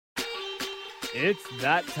It's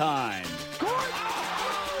that time.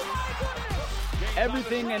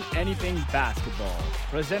 Everything and anything basketball,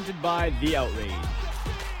 presented by The Outrage.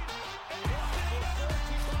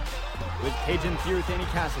 With Kajan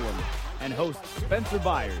Castle and host Spencer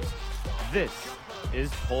Byers, this is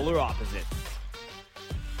Polar Opposites.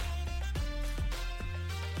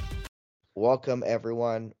 Welcome,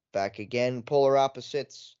 everyone, back again. Polar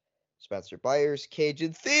Opposites, Spencer Byers,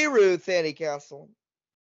 Kajan Castle.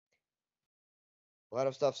 A lot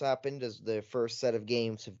of stuff's happened as the first set of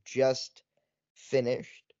games have just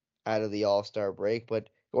finished out of the All-Star break. But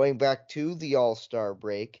going back to the All-Star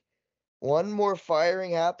break, one more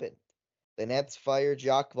firing happened. The Nets fired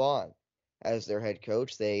Jacque Vaughn as their head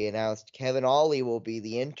coach. They announced Kevin Ollie will be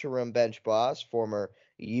the interim bench boss, former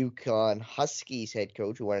UConn Huskies head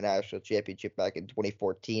coach who won a national championship back in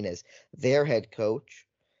 2014 as their head coach.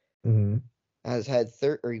 Mm-hmm.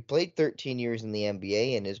 He played 13 years in the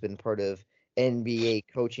NBA and has been part of NBA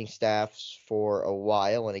coaching staffs for a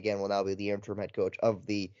while, and again will now be the interim head coach of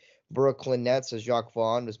the Brooklyn Nets, as Jacque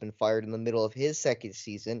Vaughn has been fired in the middle of his second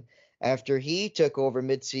season after he took over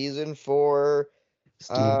midseason for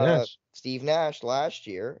Steve Nash last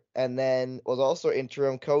year, and then was also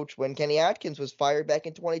interim coach when Kenny Atkins was fired back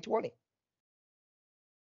in 2020.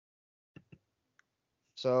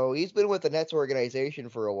 So he's been with the Nets organization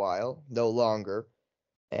for a while, no longer.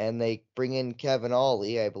 And they bring in Kevin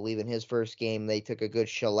Ollie. I believe in his first game, they took a good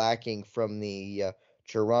shellacking from the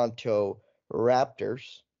Toronto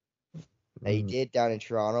Raptors. They did down in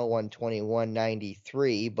Toronto,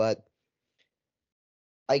 121-93. But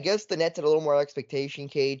I guess the Nets had a little more expectation,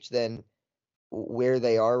 Cage, than where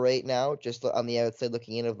they are right now, just on the outside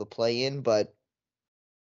looking in of the play-in. But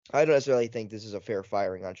I don't necessarily think this is a fair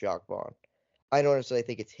firing on Jacque Vaughn. I don't necessarily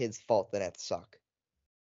think it's his fault the Nets suck.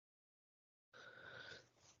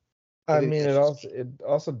 I mean, it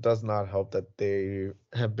also does not help that they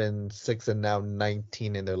have been 6 and now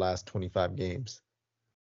 19 in their last 25 games.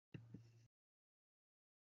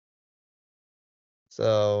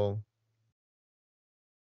 So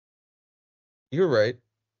you're right.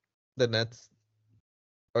 The Nets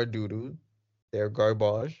are doo-doo. They're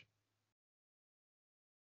garbage.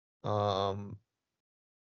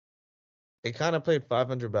 They kind of played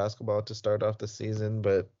 500 basketball to start off the season,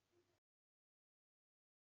 but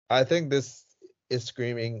I think this is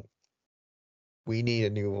screaming, we need a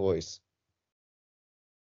new voice.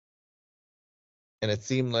 And it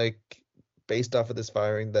seemed like, based off of this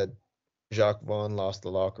firing, that Jacque Vaughn lost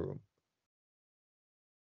the locker room.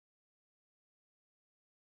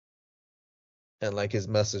 And like his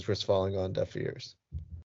message was falling on deaf ears.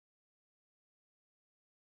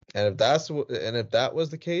 And if that was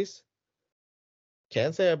the case,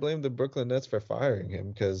 can't say I blame the Brooklyn Nets for firing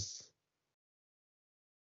him, because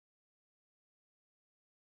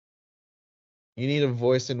you need a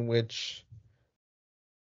voice in which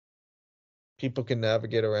people can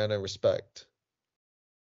navigate around and respect.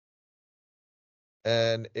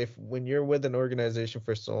 And when you're with an organization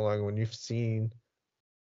for so long, when you've seen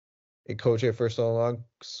a coach here for so long,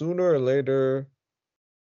 sooner or later,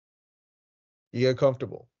 you get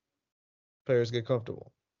comfortable. Players get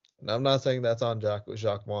comfortable. And I'm not saying that's on Jacque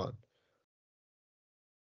Vaughn.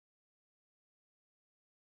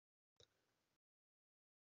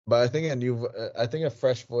 But I think a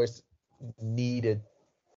fresh voice needed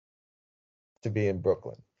to be in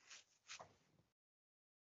Brooklyn.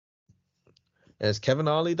 And is Kevin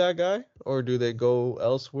Ollie that guy? Or do they go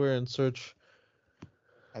elsewhere and search?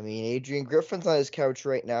 I mean, Adrian Griffin's on his couch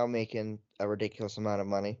right now making a ridiculous amount of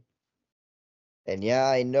money. And yeah,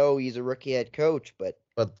 I know he's a rookie head coach, but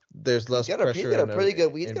there's less pressure. He's got a pretty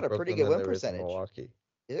good win percentage. Milwaukee.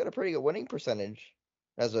 He's got a pretty good winning percentage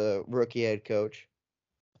as a rookie head coach.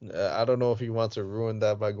 I don't know if he wants to ruin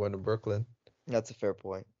that by going to Brooklyn. That's a fair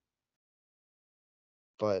point.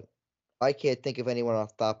 But I can't think of anyone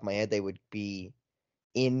off the top of my head they would be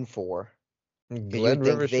in for. Glenn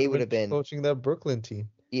Rivers would have been coaching that Brooklyn team.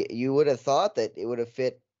 You would have thought that it would have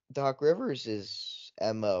fit Doc Rivers'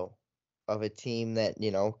 MO of a team that,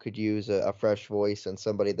 could use a fresh voice and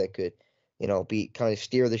somebody that could, be kind of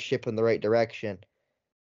steer the ship in the right direction.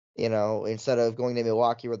 Instead of going to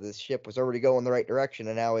Milwaukee where the ship was already going the right direction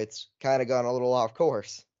and now it's kind of gone a little off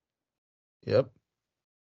course. Yep.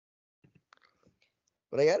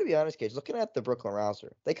 But I got to be honest, Cage, looking at the Brooklyn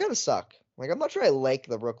roster, they kind of suck. Like, I'm not sure I like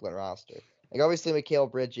the Brooklyn roster. Like, obviously,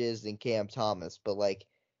 Mikal Bridges and Cam Thomas, but, like,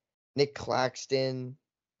 Nick Claxton,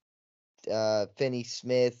 Finney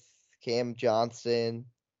Smith, Cam Johnson,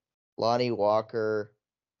 Lonnie Walker,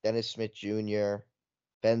 Dennis Smith Jr.,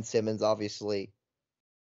 Ben Simmons, obviously.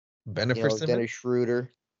 Simmons? Dennis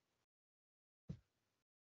Schroeder.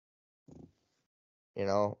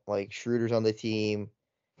 Like Schroeder's on the team.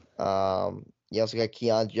 You also got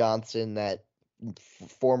Keon Johnson, that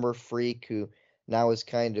former freak who now has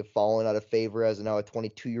kind of fallen out of favor as now a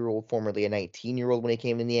 22-year-old, formerly a 19-year-old when he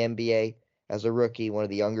came in the NBA as a rookie, one of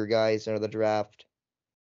the younger guys under the draft.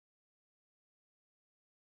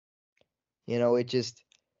 It just,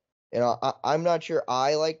 I'm not sure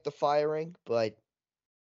I like the firing, but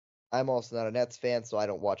I'm also not a Nets fan, so I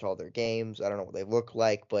don't watch all their games. I don't know what they look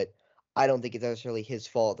like, but I don't think it's necessarily his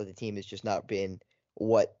fault that the team has just not been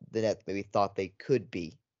what the Nets maybe thought they could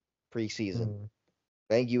be preseason. Mm,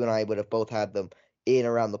 I think you and I would have both had them in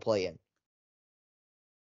around the play-in.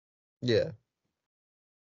 yeah,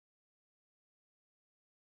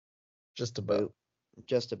 just But about.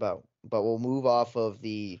 just about. But we'll move off of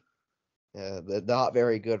the not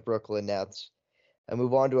very good Brooklyn Nets and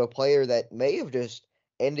move on to a player that may have just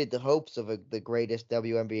ended the hopes of the greatest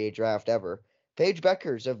WNBA draft ever. Paige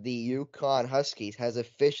Bueckers of the UConn Huskies has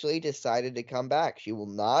officially decided to come back. She will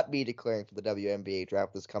not be declaring for the WNBA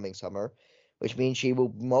draft this coming summer, which means she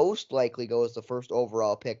will most likely go as the first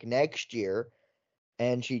overall pick next year.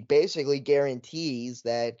 And she basically guarantees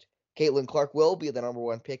that Caitlin Clark will be the number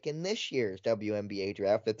one pick in this year's WNBA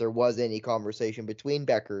draft if there was any conversation between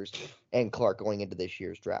Bueckers and Clark going into this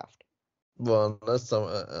year's draft. Well,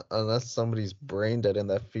 unless somebody's brain dead in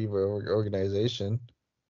that fever organization,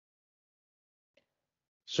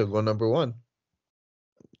 she'll go number one.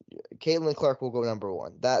 Caitlin Clark will go number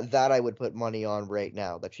one. That I would put money on right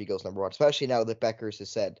now that she goes number one, especially now that Bueckers has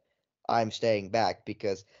said I'm staying back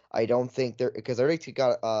because I don't think they already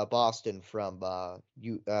got Boston from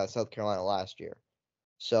South Carolina last year.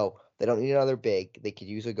 So they don't need another big. They could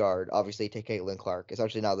use a guard. Obviously, take Caitlin Clark,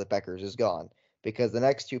 especially now that Bueckers is gone, because the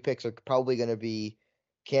next two picks are probably going to be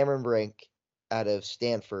Cameron Brink out of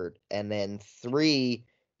Stanford, and then three,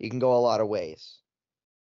 you can go a lot of ways.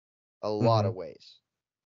 A lot Mm-hmm. of ways.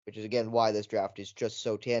 Which is, again, why this draft is just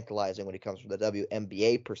so tantalizing when it comes from the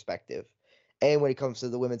WNBA perspective. And when it comes to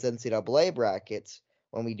the women's NCAA brackets,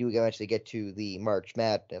 when we do eventually get to the March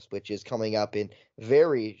Madness, which is coming up in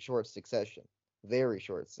very short succession. Very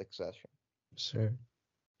short succession. Sure.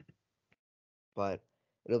 But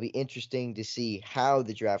it'll be interesting to see how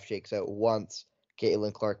the draft shakes out once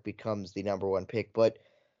Caitlin Clark becomes the number one pick. But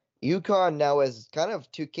UConn now has kind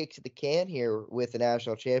of two kicks at the can here with the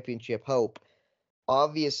national championship hope.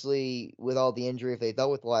 Obviously, with all the injury they've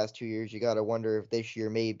dealt with the last 2 years, you got to wonder if this year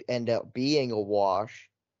may end up being a wash.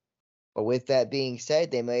 But with that being said,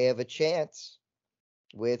 they may have a chance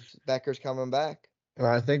with Bueckers coming back. And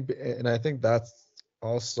I think that's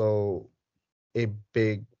also a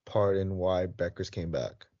big part in why Beckers came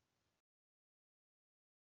back.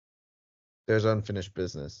 There's unfinished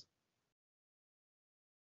business.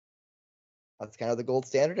 That's kind of the gold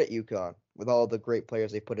standard at UConn with all the great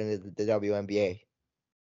players they put into the WNBA.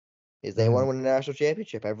 Is they want Mm-hmm. to win a national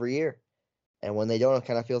championship every year, and when they don't, it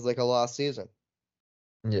kind of feels like a lost season.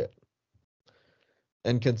 Yeah.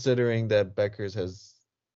 And considering that Beckers has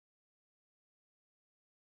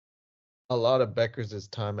a lot of Beckers'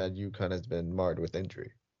 time at UConn has been marred with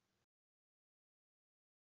injury.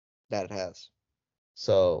 That it has.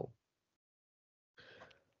 So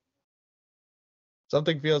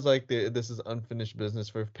something feels like this is unfinished business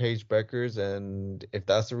for Paige Beckers, and if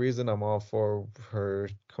that's the reason, I'm all for her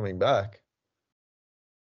coming back.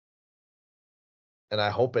 And I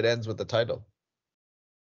hope it ends with the title.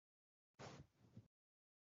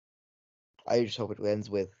 I just hope it ends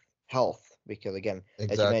with health because, again, as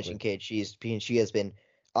you Exactly. mentioned, Kate, she has been,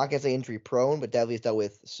 I'm not gonna say injury prone, but definitely has dealt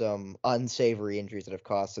with some unsavory injuries that have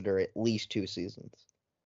costed her at least 2 seasons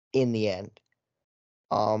in the end.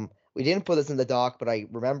 We didn't put this in the doc, but I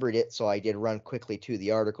remembered it, so I did run quickly to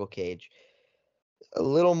the article, Cage. A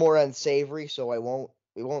little more unsavory, so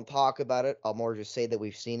we won't talk about it. I'll more just say that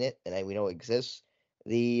we've seen it and we know it exists.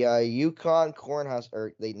 The Yukon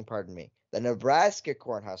pardon me, the Nebraska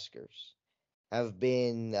Cornhuskers have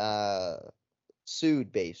been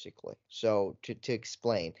sued basically. So to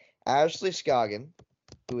explain, Ashley Scoggin,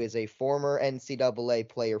 who is a former NCAA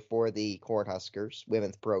player for the Cornhuskers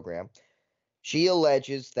women's program, she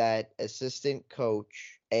alleges that assistant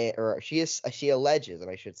coach, or she alleges, and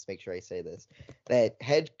I should make sure I say this, that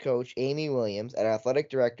head coach Amy Williams and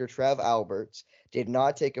athletic director Trev Alberts did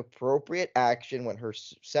not take appropriate action when her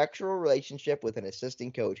sexual relationship with an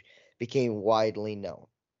assistant coach became widely known.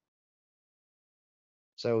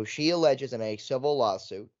 So she alleges in a civil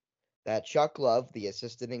lawsuit that Chuck Love, the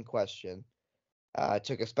assistant in question,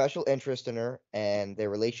 took a special interest in her, and their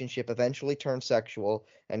relationship eventually turned sexual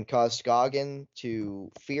and caused Scoggin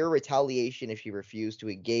to fear retaliation if she refused to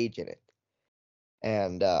engage in it.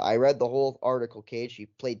 And I read the whole article, Kate. She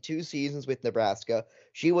played 2 seasons with Nebraska.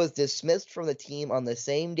 She was dismissed from the team on the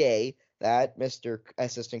same day that Mr.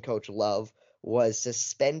 Assistant Coach Love was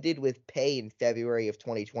suspended with pay in February of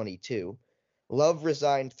 2022. Love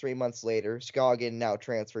resigned 3 months later. Scoggin now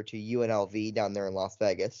transferred to UNLV down there in Las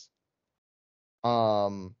Vegas.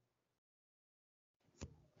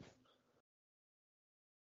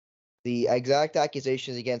 The exact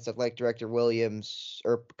accusations against athletic director Williams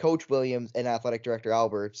or Coach Williams and athletic director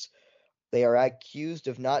Alberts, they are accused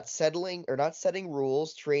of not setting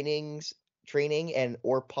rules, training and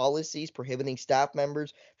or policies prohibiting staff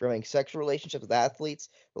members from having sexual relationships with athletes.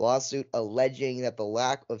 The lawsuit alleging that the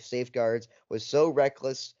lack of safeguards was so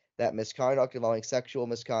reckless that misconduct involving sexual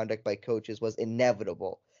misconduct by coaches was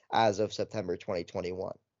inevitable as of September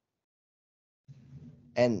 2021.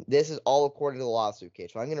 And this is all according to the lawsuit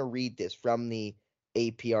case. So I'm going to read this from the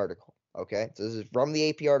AP article. Okay. So this is from the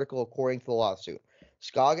AP article according to the lawsuit.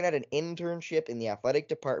 Scoggin had an internship in the athletic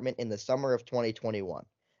department in the summer of 2021,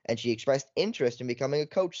 and she expressed interest in becoming a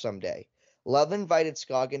coach someday. Love invited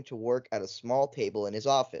Scoggin to work at a small table in his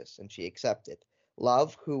office, and she accepted.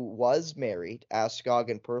 Love, who was married, asked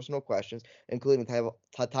Scoggin personal questions, including the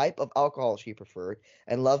type of alcohol she preferred,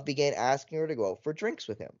 and Love began asking her to go out for drinks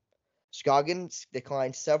with him. Scoggins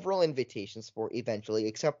declined several invitations before eventually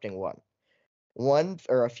accepting one.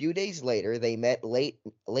 A few days later, they met late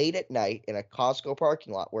at night in a Costco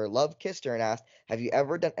parking lot where Love kissed her and asked, "Have you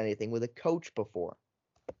ever done anything with a coach before?"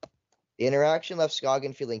 The interaction left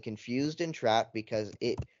Scoggin feeling confused and trapped because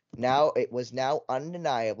it was now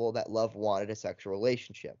undeniable that Love wanted a sexual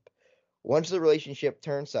relationship. Once the relationship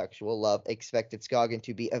turned sexual, Love expected Scoggin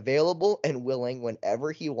to be available and willing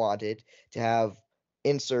whenever he wanted to have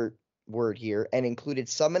insert word here, and included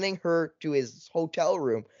summoning her to his hotel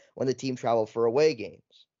room when the team traveled for away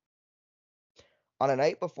games. On a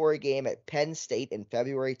night before a game at Penn State in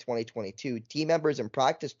February 2022, team members and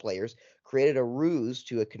practice players created a ruse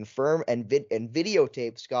to confirm and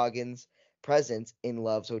videotape Scoggins' presence in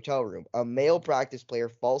Love's hotel room. A male practice player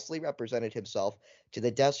falsely represented himself to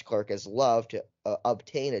the desk clerk as Love to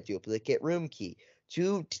obtain a duplicate room key.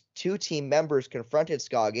 Two team members confronted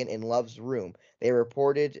Scoggin in Love's room. They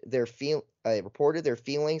reported their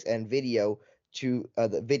feelings and video to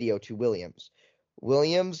Williams.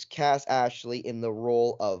 Williams cast Ashley in the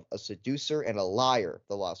role of a seducer and a liar,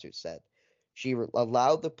 the lawsuit said. She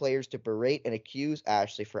allowed the players to berate and accuse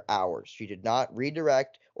Ashley for hours. She did not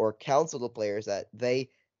redirect or counsel the players that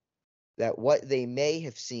what they may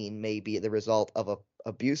have seen may be the result of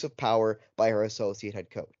abuse of power by her associate head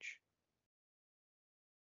coach.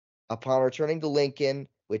 Upon returning to Lincoln,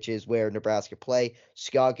 which is where Nebraska play,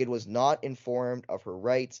 Scoggin was not informed of her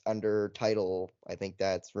rights under Title, I think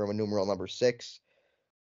that's Roman numeral number 6.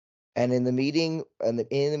 And in the meeting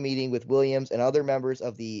with Williams and other members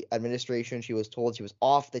of the administration, she was told she was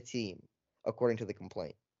off the team, according to the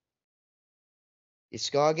complaint.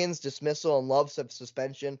 Scoggins' dismissal and Love's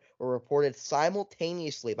suspension were reported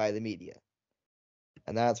simultaneously by the media.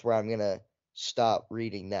 And that's where I'm going to stop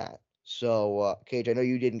reading that. So, Cage, I know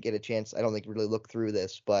you didn't get a chance, I don't think, really look through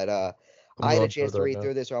this, but I had a chance to read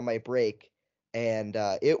through this on my break, and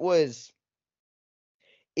it was,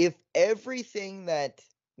 if everything that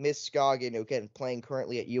Miss Scoggin, again, playing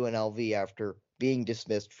currently at UNLV after being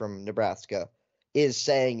dismissed from Nebraska, is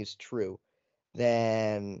saying is true,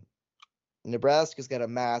 then Nebraska's got a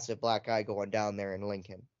massive black eye going down there in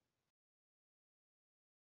Lincoln.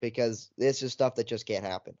 Because this is stuff that just can't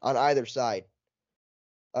happen on either side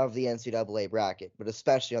of the NCAA bracket, but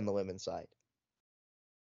especially on the women's side.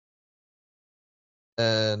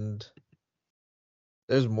 And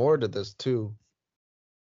there's more to this too.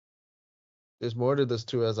 There's more to this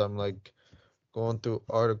too as I'm like going through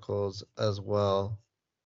articles as well.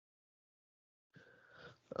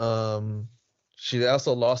 She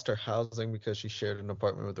also lost her housing because she shared an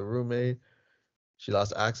apartment with a roommate. She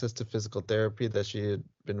lost access to physical therapy that she had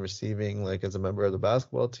been receiving like as a member of the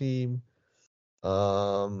basketball team.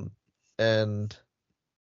 And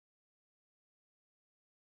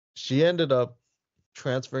she ended up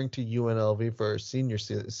transferring to UNLV for her senior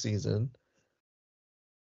season.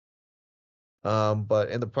 But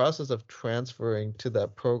in the process of transferring to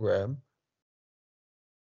that program,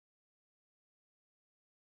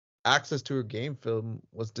 access to her game film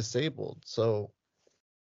was disabled. So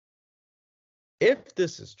if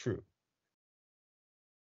this is true,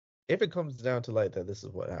 if it comes down to light that this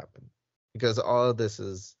is what happened, because all of this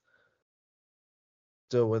is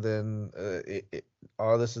still within,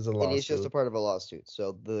 all this is a lawsuit. It is just a part of a lawsuit.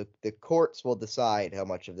 So the courts will decide how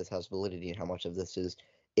much of this has validity and how much of this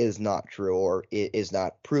is not true or is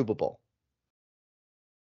not provable.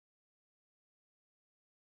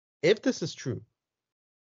 if this is true,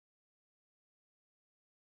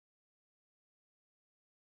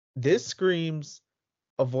 this screams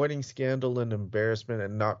avoiding scandal and embarrassment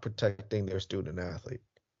and not protecting their student athlete.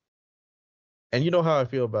 And you know how I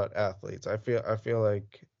feel about athletes. I feel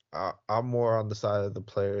like I'm more on the side of the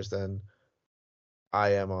players than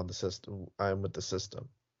I am on the system. I am with the system.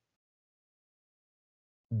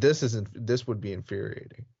 This would be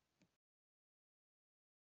infuriating.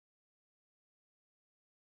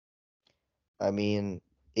 I mean,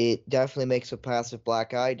 it definitely makes a passive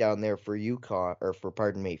black eye down there for UConn, or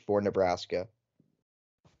for Nebraska.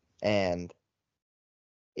 And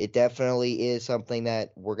it definitely is something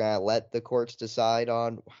that we're going to let the courts decide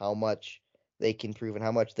on how much they can prove and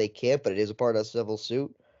how much they can't, but it is a part of a civil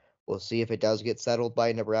suit. We'll see if it does get settled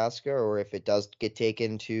by Nebraska or if it does get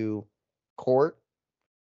taken to court,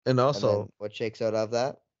 And and then also, what shakes out of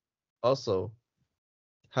that.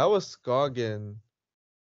 how is Scoggin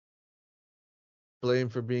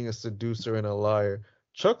blamed for being a seducer and a liar?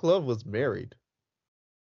 Chuck Love was married.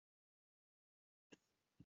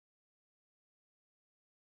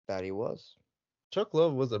 That he was. Chuck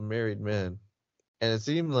Love was a married man. And it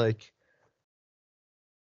seemed like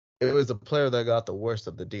it was a player that got the worst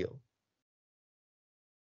of the deal.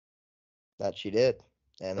 That she did.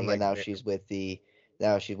 And I'm again, like, now she's with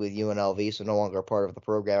UNLV, so no longer a part of the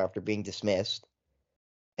program after being dismissed.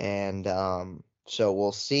 And so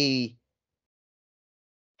we'll see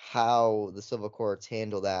how the civil courts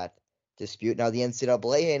handle that dispute. Now, the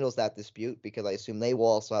NCAA handles that dispute because I assume they will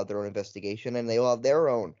also have their own investigation and they will have their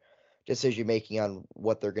own decision making on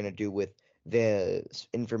what they're going to do with the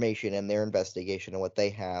information and their investigation and what they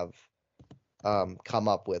have come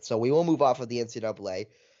up with. So we will move off of the NCAA.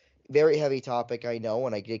 Very heavy topic, I know,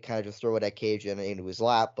 and I did kind of just throw it at Kajan into his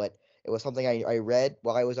lap, but it was something I read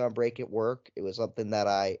while I was on break at work. It was something that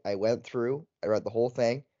I went through. I read the whole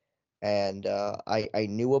thing, and I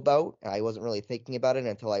knew about. And I wasn't really thinking about it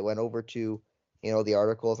until I went over to the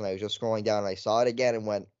articles, and I was just scrolling down and I saw it again and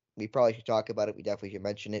went, we probably should talk about it. We definitely should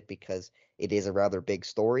mention it because it is a rather big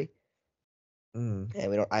story, and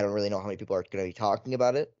I don't really know how many people are going to be talking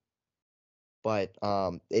about it. But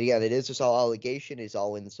again, it is just all allegation. It's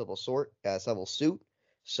all in civil suit.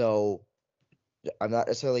 So I'm not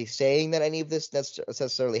necessarily saying that any of this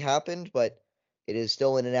necessarily happened, but it is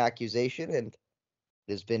still in an accusation, and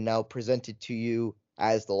it has been now presented to you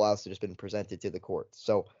as the lawsuit has been presented to the courts.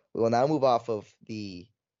 So we will now move off of the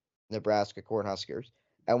Nebraska Cornhuskers,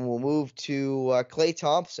 and we'll move to Klay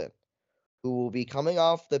Thompson, who will be coming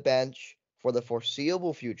off the bench for the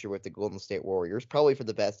foreseeable future with the Golden State Warriors. Probably for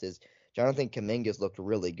the best, is Jonathan Kuminga's looked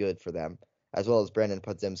really good for them, as well as Brandon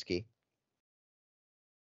Podziemski.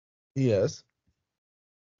 yes.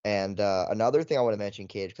 And another thing I want to mention,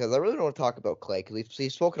 Cage, because I really don't want to talk about Klay, because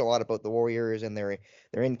we've spoken a lot about the Warriors and their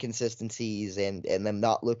inconsistencies and them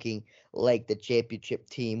not looking like the championship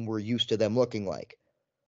team we're used to them looking like.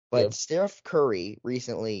 But Yep. Steph Curry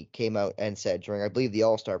recently came out and said during, I believe, the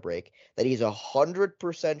All-Star break that he's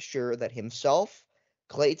 100% sure that himself,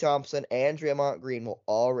 Klay Thompson, and Draymond Green will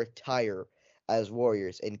all retire as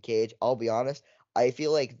Warriors. And Cage, I'll be honest, I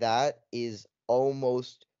feel like that is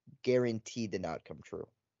almost guaranteed to not come true.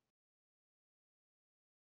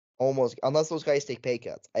 Almost, unless those guys take pay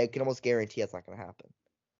cuts. I can almost guarantee that's not going to happen.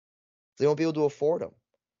 They won't be able to afford them.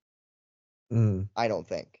 I don't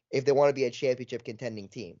think. If they want to be a championship contending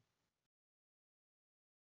team.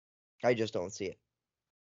 I just don't see it.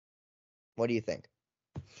 What do you think?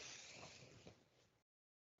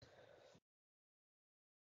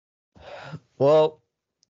 Well,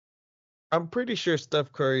 I'm pretty sure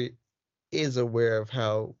Steph Curry is aware of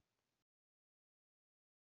how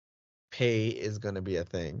pay is going to be a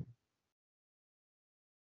thing.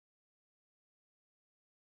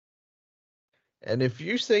 And if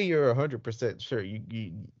you say you're 100% sure,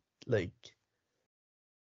 you like,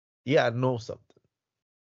 yeah, know something.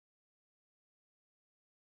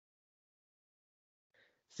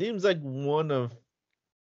 Seems like one of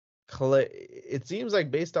Klay. It seems like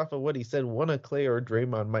based off of what he said, one of Klay or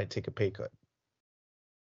Draymond might take a pay cut.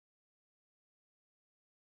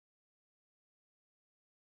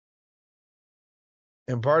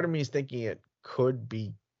 And part of me is thinking it could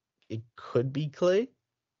be Klay.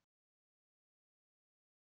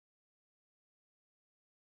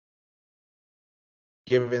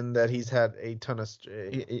 Given that he's had a ton of,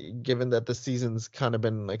 given that the season's kind of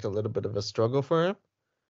been like a little bit of a struggle for him.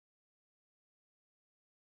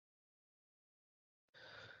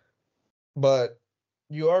 But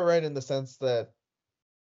you are right in the sense that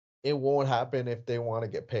it won't happen if they want to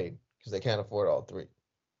get paid because they can't afford all three.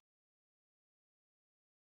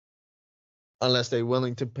 unless they're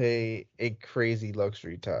willing to pay a crazy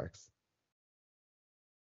luxury tax.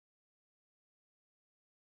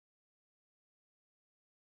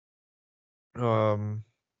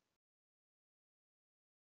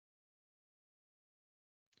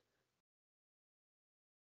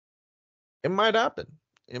 It might happen.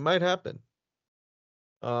 It might happen.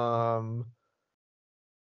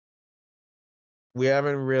 We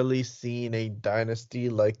haven't really seen a dynasty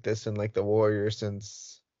like this in like the Warriors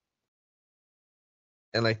since,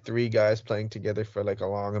 and like three guys playing together for like a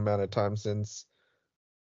long amount of time since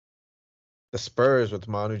the Spurs with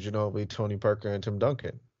Manu Ginobili, Tony Parker, and Tim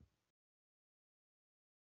Duncan.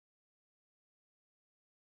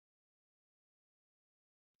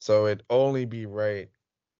 So it'd only be right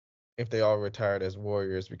if they all retired as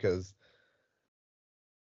Warriors, because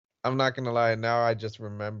I'm not gonna lie, now I just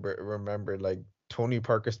remembered like Tony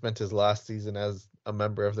Parker spent his last season as a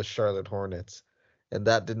member of the Charlotte Hornets, and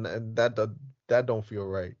that don't feel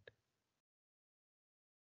right.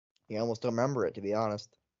 You almost don't remember it, to be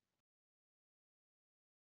honest.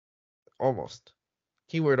 Almost.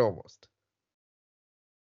 Keyword almost.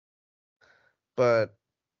 But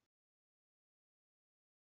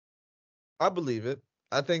I believe it.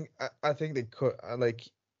 I think they could like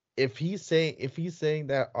if he's saying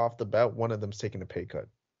that off the bat, one of them's taking a pay cut.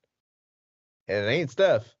 And it ain't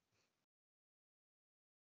Steph.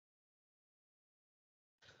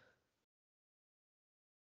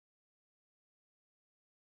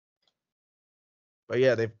 But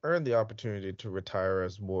yeah, they've earned the opportunity to retire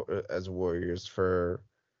as Warriors for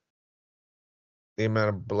the amount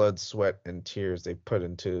of blood, sweat, and tears they put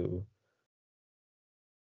into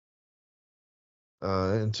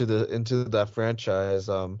that franchise.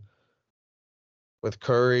 With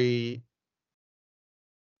Curry,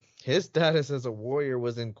 his status as a Warrior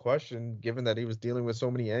was in question, given that he was dealing with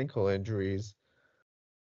so many ankle injuries.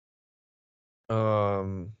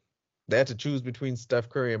 They had to choose between Steph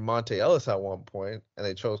Curry and Monte Ellis at one point, and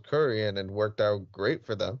they chose Curry, and it worked out great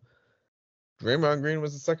for them. Draymond Green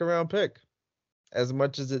was a second round pick. As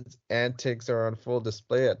much as its antics are on full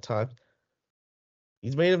display at times,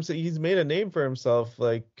 he's made a name for himself,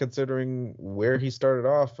 like considering where he started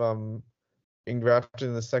off, being drafted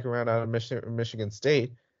in the second round out of Michigan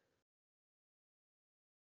State,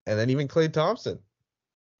 and then even Klay Thompson.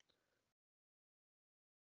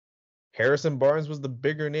 Harrison Barnes was the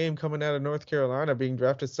bigger name coming out of North Carolina, being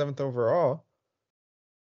drafted 7th overall.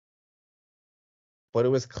 But it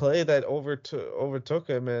was Klay that overtook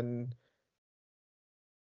him and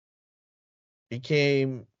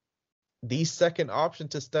became the second option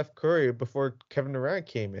to Steph Curry before Kevin Durant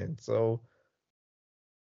came in. So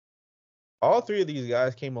all three of these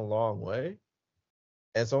guys came a long way.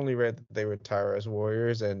 And it's only right that they retire as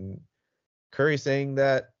Warriors. And Curry saying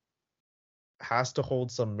that has to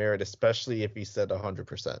hold some merit, especially if he said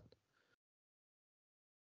 100%.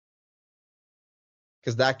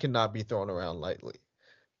 Because that cannot be thrown around lightly.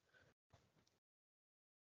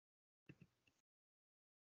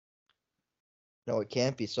 No, it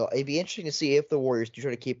can't be. So it'd be interesting to see if the Warriors do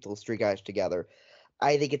try to keep those three guys together.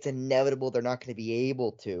 I think it's inevitable they're not going to be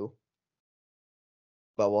able to,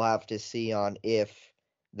 but we'll have to see on if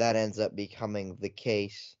that ends up becoming the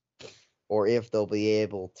case, or if they'll be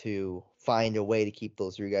able to find a way to keep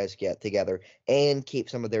those three guys get together and keep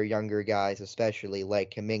some of their younger guys, especially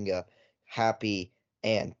like Kuminga, happy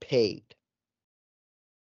and paid.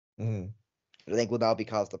 Mm-hmm. I think will now be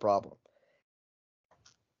cause the problem.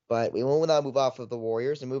 But we will now move off of the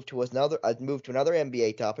Warriors and move to another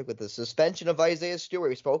NBA topic with the suspension of Isaiah Stewart.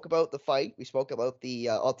 We spoke about the fight. We spoke about the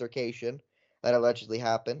altercation that allegedly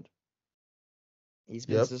happened. He's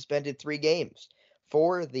been suspended 3 games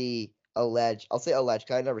for the alleged. I'll say alleged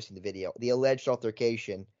because I've never seen the video. The alleged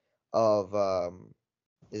altercation of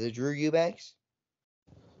is it Drew Eubanks?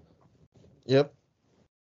 Yep.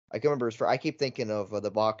 I can't remember his. I keep thinking of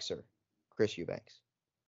the boxer, Chris Eubanks,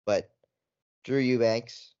 but Drew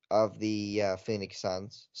Eubanks of the Phoenix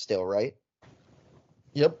Suns, still, right?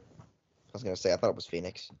 Yep. I was going to say, I thought it was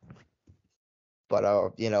Phoenix.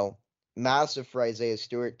 But, massive for Isaiah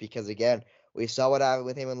Stewart because, again, we saw what happened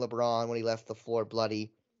with him and LeBron when he left the floor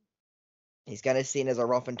bloody. He's kind of seen as a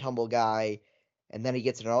rough and tumble guy, and then he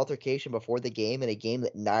gets in an altercation before the game in a game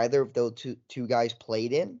that neither of those two guys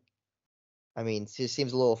played in. I mean, it just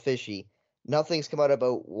seems a little fishy. Nothing's come out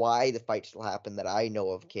about why the fight still happened that I know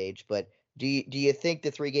of, Cage, but do you think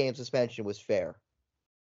the 3-game suspension was fair?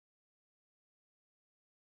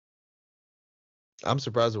 I'm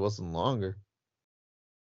surprised it wasn't longer.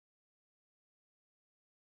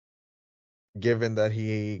 Given that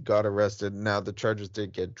he got arrested, now the charges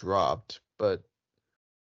did get dropped, but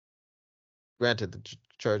Granted, the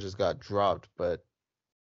charges got dropped, but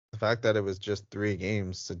the fact that it was just 3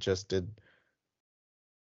 games suggested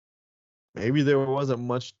maybe there wasn't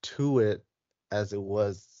much to it as it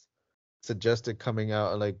was suggested coming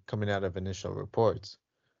out of initial reports.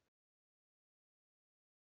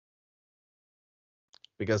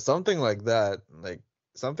 Because something like that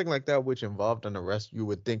which involved an arrest, you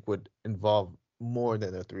would think would involve more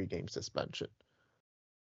than a 3-game suspension.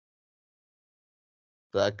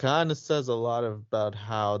 That kind of says a lot about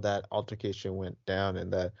how that altercation went down,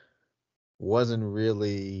 and that wasn't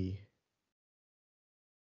really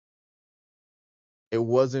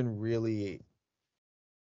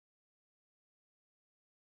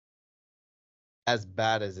as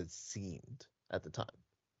bad as it seemed at the time.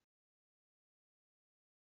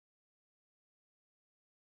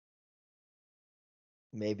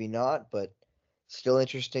 Maybe not, but still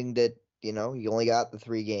interesting that, you only got the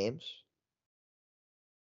 3 games.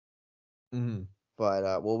 Mm-hmm.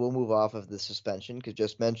 But we'll move off of the suspension, because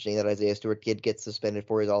just mentioning that Isaiah Stewart did get suspended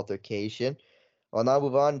for his altercation. I'll now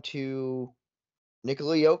move on to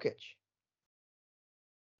Nikola Jokic,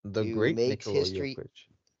 The who great makes Nikola history. Jokic.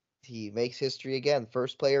 He makes history again.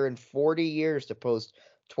 First player in 40 years to post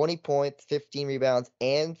 20 points, 15 rebounds,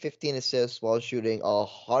 and 15 assists while shooting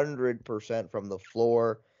 100% from the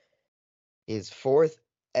floor. He's fourth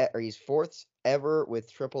ever with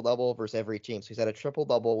triple double versus every team. So he's had a triple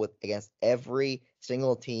double against every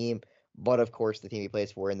single team, but of course the team he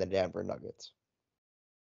plays for in the Denver Nuggets.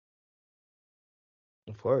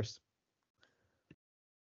 Of course.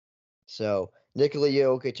 So Nikola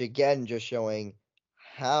Jokic again just showing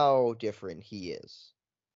how different he is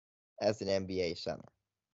as an NBA center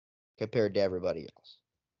compared to everybody else.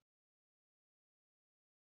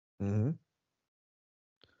 Mm-hmm.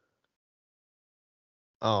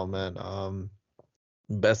 Oh man,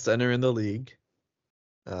 best center in the league.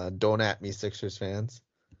 Don't at me, Sixers fans.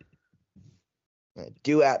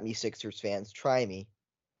 Do at me, Sixers fans. Try me.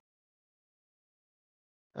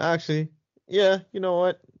 Actually, yeah, you know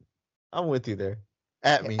what? I'm with you there.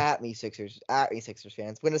 At me. At me, Sixers. At me, Sixers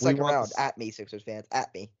fans. Win a We second want round. At me, Sixers fans.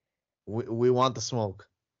 At me. We want the smoke.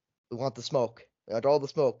 We want the smoke. We want all the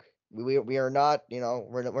smoke. We are not,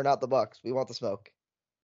 we're not the Bucks. We want the smoke.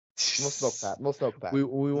 No smoke, Pat. No smoke, Pat. We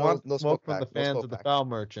no, want no smoke from pack. the No fans smoke of the pack. foul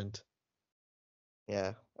merchant.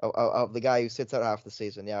 Yeah. The guy who sits out half the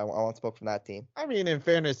season. Yeah, I want smoke from that team. I mean, in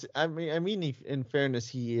fairness,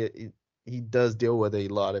 he does deal with a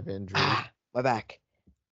lot of injuries. My back.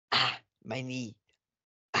 My knee.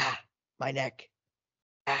 My neck.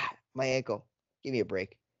 My ankle. Give me a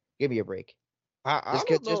break. Give me a break. I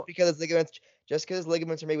don't know. Just because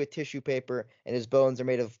ligaments are made with tissue paper and his bones are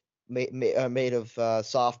made of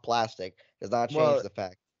soft plastic does not change the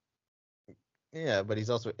fact. Yeah, but he's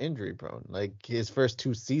also injury prone. Like his first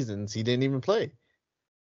 2 seasons, he didn't even play.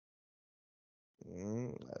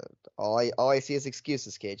 All I see is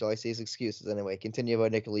excuses, Cage. All I see is excuses. Anyway, continue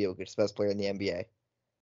about Nikola Jokic, best player in the NBA.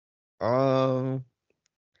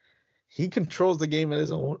 He controls the game at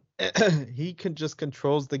his own. He can just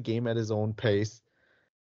controls the game at his own pace,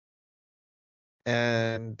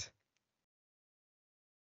 and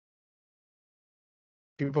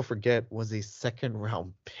people forget was a 2nd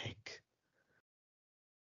round pick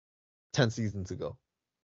 10 seasons ago.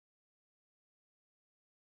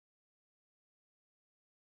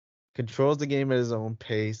 Controls the game at his own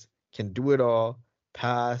pace, can do it all,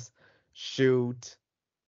 pass, shoot,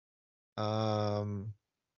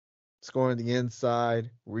 score on the inside,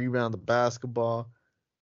 rebound the basketball.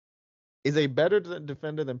 Is a better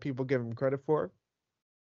defender than people give him credit for.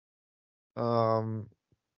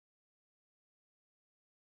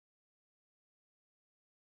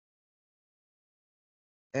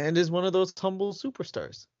 And is one of those humble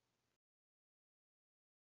superstars.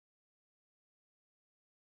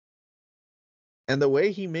 And the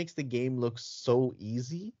way he makes the game look so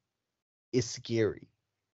easy is scary.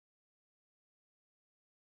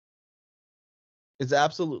 It's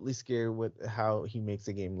absolutely scary with how he makes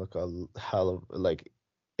the game look a hell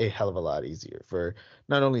of a lot easier for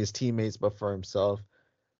not only his teammates but for himself.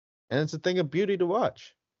 And it's a thing of beauty to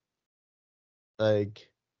watch.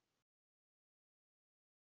 Like,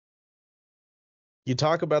 you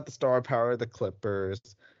talk about the star power of the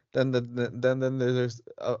Clippers, then there's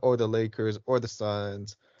or the Lakers or the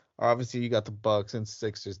Suns. Obviously, you got the Bucks and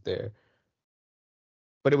Sixers there.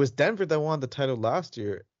 But it was Denver that won the title last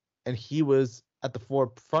year, and he was at the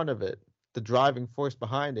forefront of it, the driving force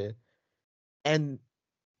behind it. And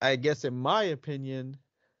I guess, in my opinion,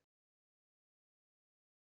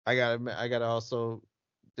 I gotta also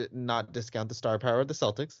not discount the star power of the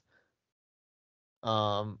Celtics.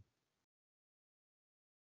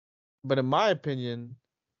 But in my opinion,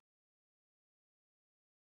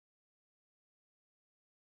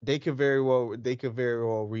 they could very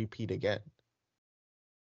well repeat again.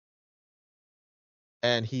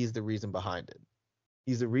 And he's the reason behind it.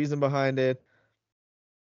 He's the reason behind it.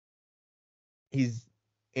 He's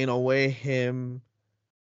in a way him.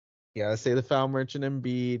 You gotta say the foul merchant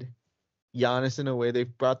Embiid. Giannis, in a way,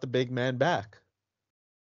 they've brought the big man back.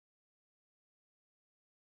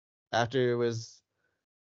 After it was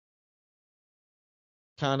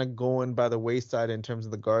kind of going by the wayside in terms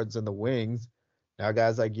of the guards and the wings, now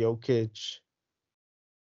guys like Jokic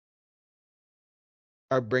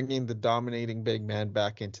are bringing the dominating big man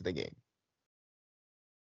back into the game.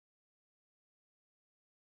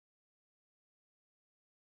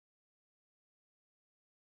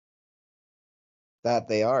 That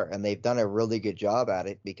they are, and they've done a really good job at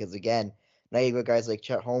it because again, now you've got guys like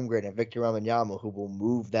Chet Holmgren and Victor Wembanyama who will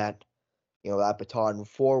move that, that baton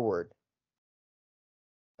forward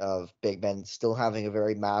of big men still having a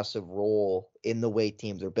very massive role in the way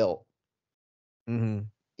teams are built. Mm-hmm.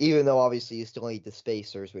 Even though obviously you still need the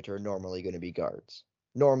spacers, which are normally going to be guards.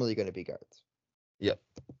 Yep.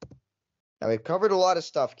 Now we've covered a lot of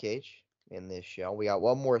stuff, Cage, in this show. We got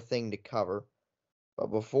one more thing to cover. But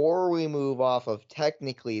before we move off of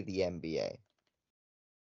technically the NBA,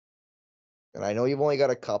 and I know you've only got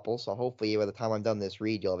a couple, so hopefully by the time I'm done this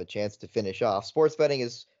read, you'll have a chance to finish off. Sports betting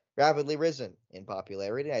has rapidly risen in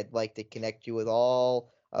popularity. I'd like to connect you with all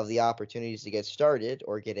of the opportunities to get started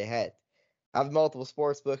or get ahead. Having multiple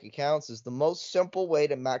sportsbook accounts is the most simple way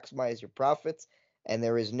to maximize your profits, and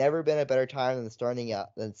there has never been a better time than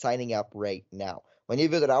signing up right now. When you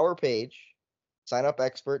visit our page,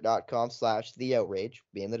 signupexpert.com/theoutrage,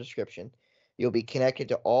 be in the description. You'll be connected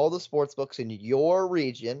to all the sportsbooks in your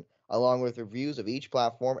region, along with reviews of each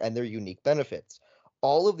platform and their unique benefits.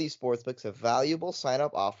 All of these sportsbooks have valuable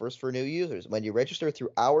sign-up offers for new users. When you register through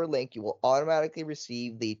our link, you will automatically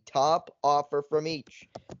receive the top offer from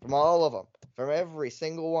all of them, from every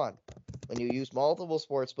single one. When you use multiple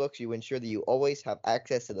sportsbooks, you ensure that you always have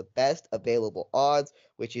access to the best available odds,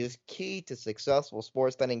 which is key to successful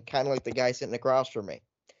sports betting, kind of like the guy sitting across from me.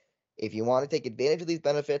 If you want to take advantage of these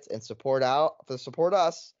benefits and support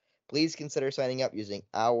us, please consider signing up using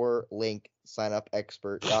our link,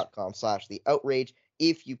 signupexpert.com/theoutrage,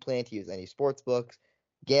 if you plan to use any sportsbooks.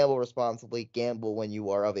 Gamble responsibly, gamble when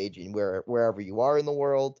you are of age and wherever you are in the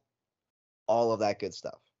world. All of that good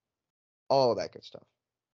stuff.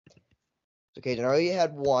 So, Kajan, I know you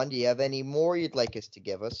had one. Do you have any more you'd like us to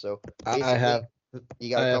give us? So, basically, I have. You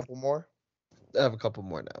got a couple more? I have a couple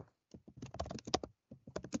more now.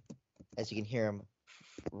 As you can hear him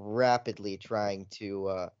rapidly trying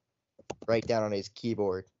to write down on his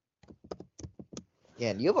keyboard.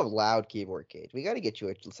 Yeah, you have a loud keyboard, Cage. We got to get you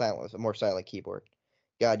a more silent keyboard.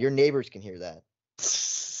 God, your neighbors can hear that.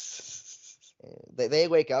 They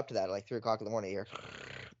wake up to that at like 3 o'clock in the morning here.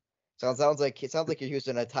 Sounds like you're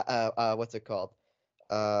using what's it called?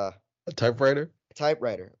 A typewriter? A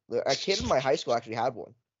typewriter. A kid in my high school actually had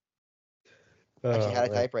one. Actually had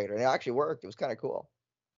a typewriter, and it actually worked. It was kind of cool.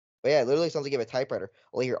 But yeah, it literally sounds like you have a typewriter.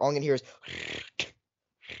 All I'm gonna hear is,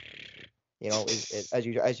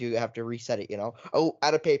 as you have to reset it. Oh,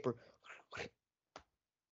 out of paper.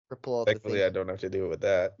 Thankfully, I don't have to deal with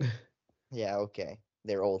that. Yeah, okay.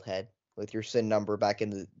 They're old head with your SIN number back in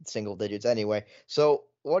the single digits anyway. So,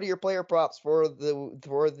 what are your player props for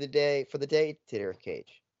the day today,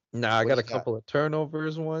 Cage? Nah, I got a couple of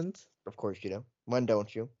turnovers ones. Of course you do. When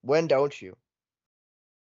don't you?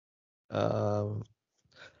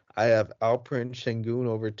 I have Alperen Şengün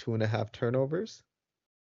over 2.5 turnovers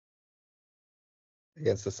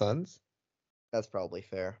against the Suns. That's probably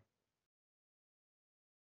fair.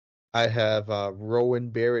 I have Rowan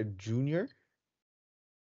Barrett Jr.,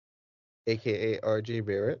 aka RJ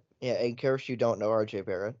Barrett. Yeah, in case you don't know RJ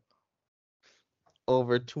Barrett.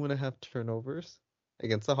 Over 2.5 turnovers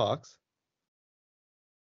against the Hawks.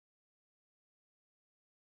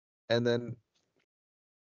 And then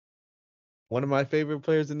one of my favorite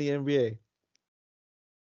players in the NBA,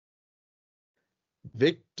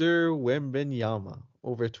 Victor Wembanyama,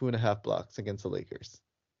 over 2.5 blocks against the Lakers.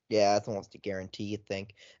 Yeah, that's almost a guarantee, you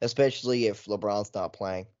think. Especially if LeBron's not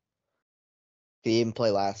playing. He didn't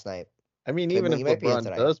play last night. I mean, even if LeBron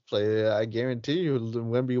does play, I guarantee you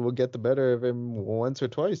Wemby will get the better of him once or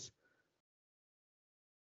twice.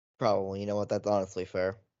 Probably. You know what? That's honestly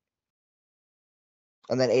fair.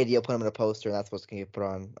 And then AD will put him in a poster, and that's what's going to get put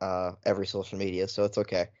on every social media, so it's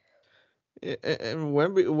okay. And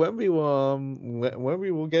Wemby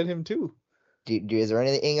will get him too. Is there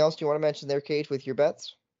anything else you want to mention there, Cage, with your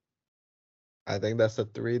bets? I think that's the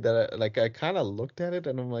three that I kind of looked at it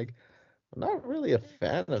and I'm like, I'm not really a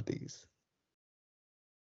fan of these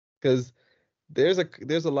because there's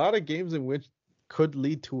a lot of games in which could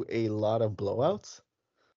lead to a lot of blowouts.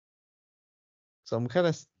 So I'm kind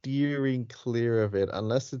of steering clear of it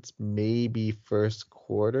unless it's maybe first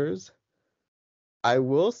quarters. I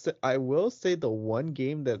will say the one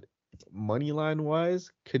game that money line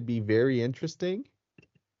wise could be very interesting.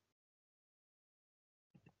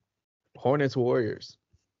 Hornets Warriors.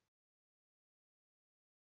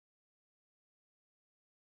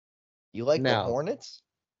 You like the Now, Hornets?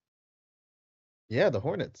 yeah, the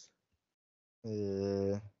Hornets.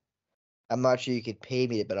 I'm not sure you could pay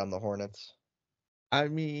me to bet on the Hornets. I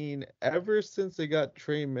mean, ever since they got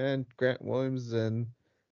Trey Mann, Grant Williams, and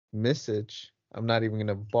Misic, I'm not even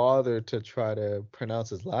gonna bother to try to pronounce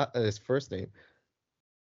his first name.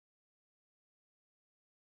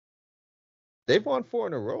 They've won 4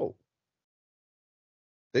 in a row.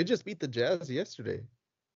 They just beat the Jazz yesterday.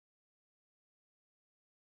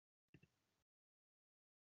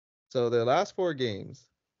 So their last 4 games,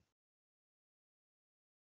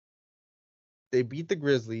 they beat the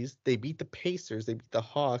Grizzlies, they beat the Pacers, they beat the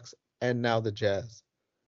Hawks, and now the Jazz.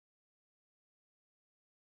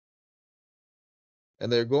 And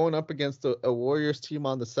they're going up against a Warriors team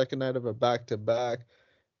on the second night of a back-to-back.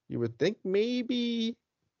 You would think maybe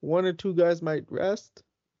 1 or 2 guys might rest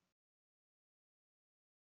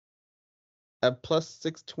at plus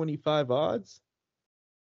 625 odds.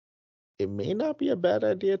 It may not be a bad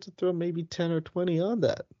idea to throw maybe 10 or 20 on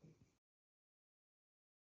that.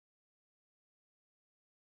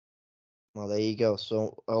 Well, there you go.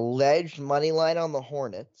 So alleged money line on the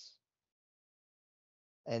Hornets,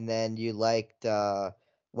 and then you liked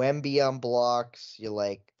Wemby on blocks. You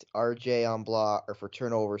liked RJ on block or for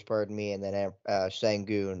turnovers, pardon me, and then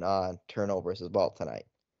Sengun on turnovers as well tonight.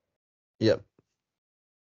 Yep.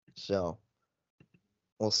 So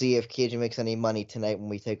we'll see if Kajan makes any money tonight when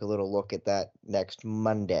we take a little look at that next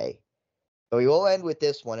Monday. But we will end with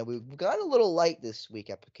this one, and we've gone a little light this week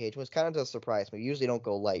at Cage. It was kind of a surprise. We usually don't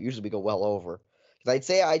go light. Usually we go well over. Because I'd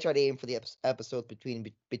say I try to aim for the episodes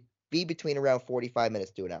be between around 45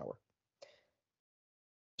 minutes to an hour.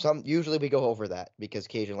 Usually we go over that because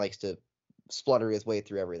Cajun likes to splutter his way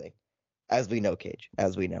through everything, as we know, Cage,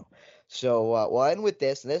 as we know. So we'll end with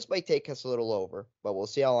this, and this might take us a little over, but we'll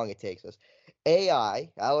see how long it takes us.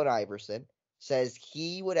 AI Allen Iverson says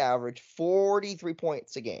he would average 43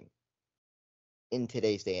 points a game in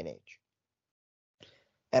today's day and age.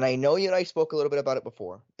 And I know you and I spoke a little bit about it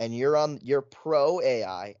before, and you're pro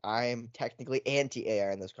AI. I'm technically anti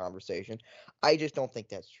AI in this conversation. I just don't think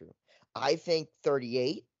that's true. I think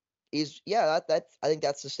 38 is that's I think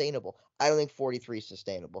that's sustainable. I don't think 43 is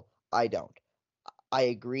sustainable. I don't. I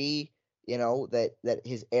agree, that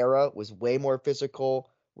his era was way more physical,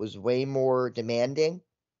 was way more demanding.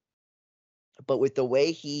 But with the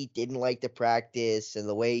way he didn't like to practice and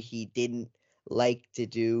the way he didn't like to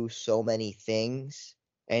do so many things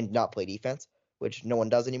and not play defense, which no one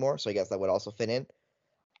does anymore, so I guess that would also fit in.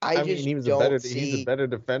 I I mean, just don't he's a see. better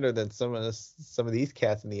defender than some of these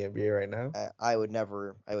cats in the NBA right now. I would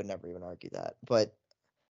never even argue that, but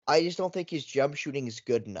I just don't think his jump shooting is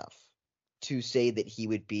good enough to say that he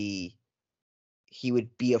would be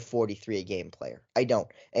a 43 a game player. I don't.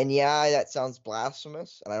 And yeah, that sounds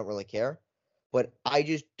blasphemous, and I don't really care. But I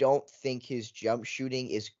just don't think his jump shooting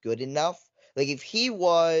is good enough. Like if he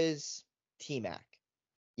was T-Mac,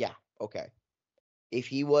 yeah, okay. If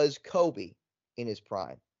he was Kobe in his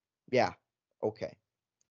prime, yeah, okay.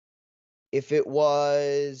 If it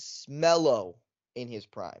was Melo in his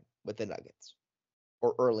prime with the Nuggets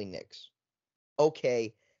or early Knicks,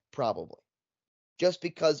 okay, probably. Just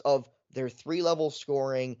because of their 3-level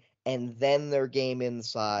scoring and then their game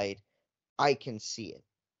inside, I can see it.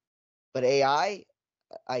 But AI,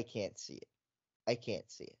 I can't see it. I can't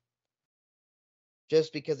see it.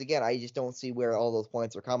 Just because, again, I just don't see where all those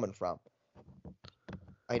points are coming from.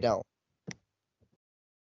 I don't.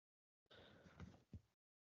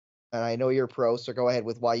 And I know you're pro, so go ahead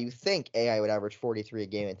with why you think AI would average 43 a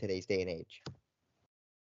game in today's day and age.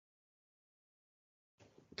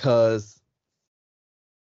 Because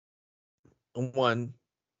one,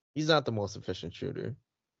 he's not the most efficient shooter.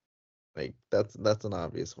 Like that's an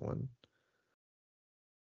obvious one.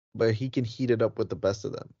 But he can heat it up with the best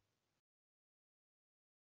of them.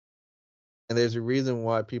 And there's a reason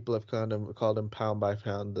why people have called him pound by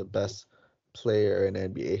pound the best player in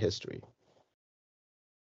NBA history.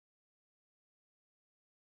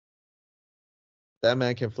 That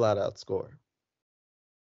man can flat out score.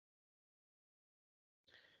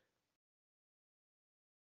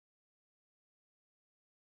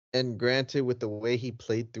 And granted, with the way he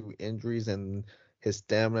played through injuries and his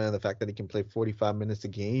stamina, and the fact that he can play 45 minutes a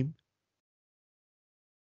game.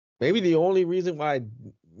 Maybe the only reason why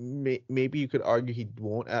maybe you could argue he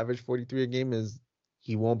won't average 43 a game is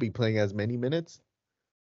he won't be playing as many minutes.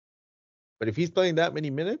 But if he's playing that many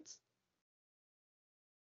minutes,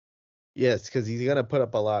 yes, because he's going to put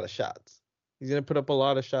up a lot of shots. He's going to put up a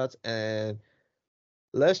lot of shots, and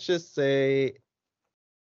let's just say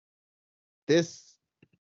the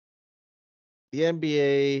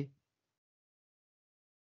NBA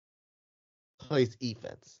plays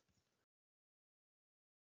defense.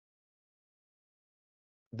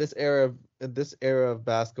 This era of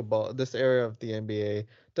basketball, this era of the NBA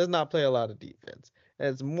does not play a lot of defense. And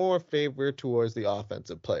it's more favored towards the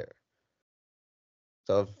offensive player.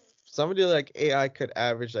 So if somebody like AI could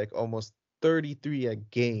average like almost 33 a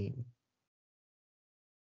game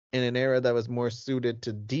in an era that was more suited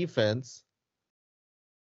to defense,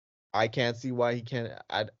 I can't see why he can't.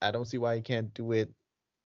 I don't see why he can't do it.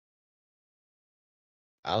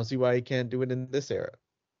 I don't see why he can't do it in this era.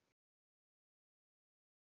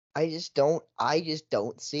 I just don't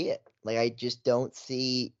see it. Like, I just don't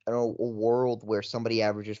see a world where somebody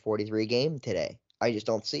averages 43 a game today. I just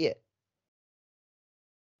don't see it.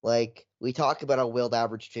 Like, we talk about how Wilt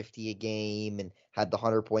averaged 50 a game and had the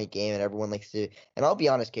 100-point game, and everyone likes to. And I'll be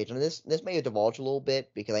honest, Kajan, this may divulge a little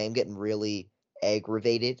bit because I am getting really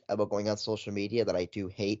aggravated about going on social media, that I do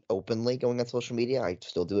hate openly going on social media. I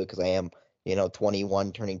still do it because I am,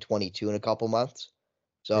 21, turning 22 in a couple months.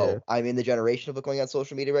 So Yeah. I'm in the generation of going on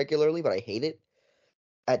social media regularly, but I hate it.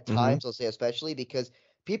 At times, I'll say especially because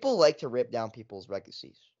people like to rip down people's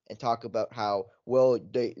legacies and talk about how, well,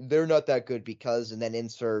 they're not that good because, and then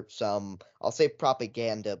insert some, I'll say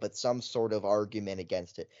propaganda, but some sort of argument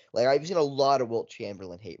against it. Like, I've seen a lot of Wilt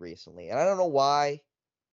Chamberlain hate recently, and I don't know why.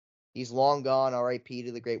 He's long gone, R.I.P.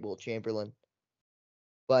 to the great Wilt Chamberlain.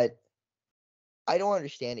 But I don't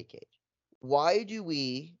understand it, Cage. Why do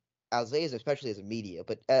we, especially as a media,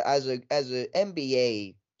 but as a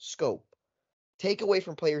NBA scope, take away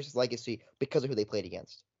from players' legacy because of who they played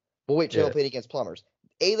against? Well, wait, Chamberlain played against plumbers.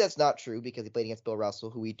 A, that's not true because he played against Bill Russell,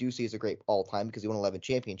 who we do see as a great all-time because he won 11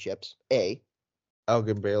 championships. A.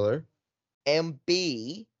 Elgin Baylor. And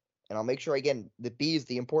B, and I'll make sure, again, the B is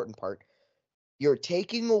the important part. You're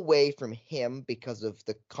taking away from him because of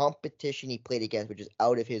the competition he played against, which is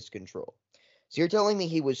out of his control. So you're telling me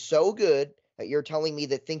he was so good that you're telling me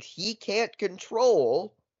that things he can't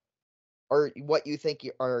control are what you think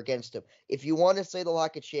are against him. If you want to say the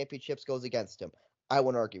lack of championships goes against him, I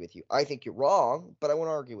won't argue with you. I think you're wrong, but I won't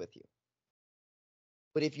argue with you.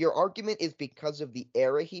 But if your argument is because of the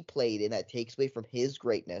era he played in that takes away from his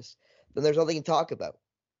greatness, then there's nothing to talk about.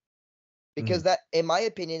 Because that, in my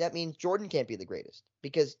opinion, that means Jordan can't be the greatest.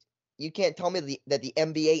 Because you can't tell me that the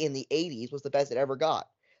NBA in the 80s was the best it ever got.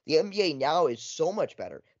 The NBA now is so much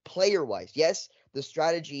better, player-wise. Yes, the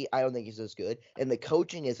strategy I don't think is as good, and the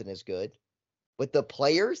coaching isn't as good. But the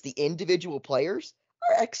players, the individual players,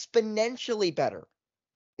 are exponentially better.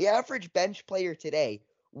 The average bench player today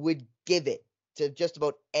would give it to just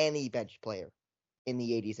about any bench player in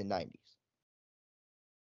the 80s and 90s.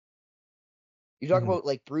 You talk about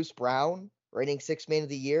like Bruce Brown rating Sixth Man of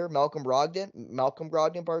the Year, Malcolm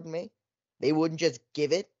Brogdon, pardon me. They wouldn't just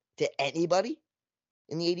give it to anybody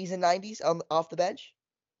in the 80s and 90s off the bench.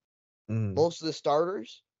 Most of the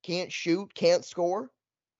starters can't shoot, can't score.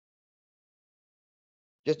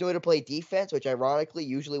 Just knew how to play defense, which ironically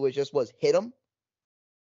usually was hit them.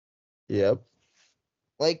 Yep.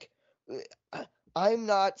 Like, I'm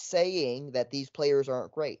not saying that these players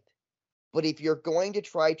aren't great. But if you're going to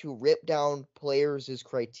try to rip down players'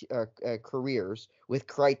 careers with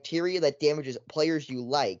criteria that damages players you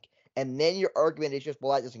like, and then your argument is just,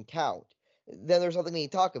 well, that doesn't count, then there's something we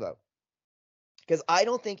need to talk about. Because I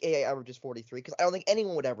don't think AI averages 43, because I don't think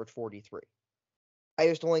anyone would average 43. I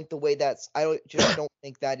just don't think don't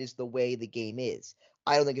think that is the way the game is.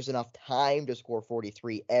 I don't think there's enough time to score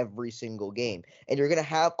 43 every single game. And you're going to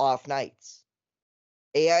have off nights.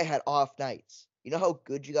 AI had off nights. You know how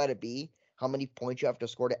good you got to be? How many points you have to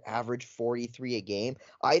score to average 43 a game?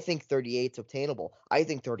 I think 38 is obtainable. I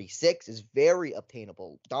think 36 is very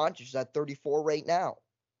obtainable. Doncic is at 34 right now.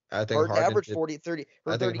 I think Harden averaged 40, 30,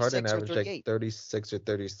 or I think 36 Harden or averaged 38. like 36 or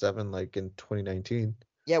 37 like in 2019.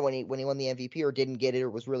 Yeah, when he won the MVP or didn't get it or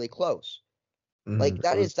was really close. Like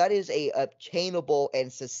that is a obtainable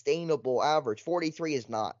and sustainable average. 43 is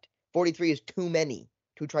not. 43 is too many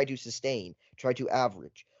to try to sustain, try to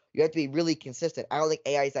average. You have to be really consistent. I don't think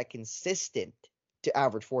AI is that consistent to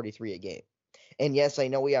average 43 a game. And yes, I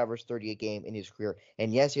know he averaged 30 a game in his career.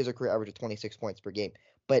 And yes, he has a career average of 26 points per game.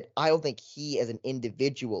 But I don't think he as an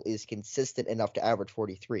individual is consistent enough to average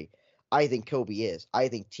 43. I think Kobe is. I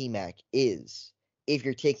think T-Mac is. If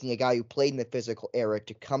you're taking a guy who played in the physical era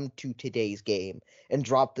to come to today's game and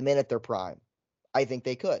drop them in at their prime, I think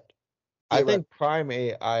they could. I think prime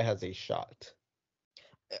AI has a shot.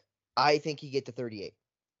 I think he get to 38.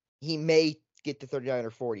 He may get to 39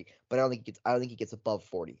 or 40, but I don't think he gets above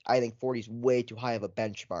 40. I think 40 is way too high of a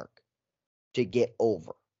benchmark to get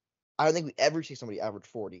over. I don't think we ever see somebody average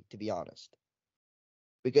 40, to be honest.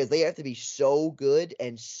 Because they have to be so good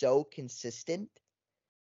and so consistent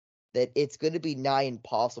that it's going to be nigh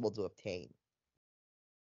impossible to obtain.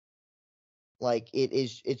 Like,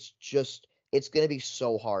 it's going to be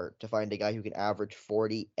so hard to find a guy who can average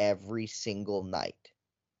 40 every single night.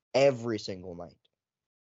 Every single night.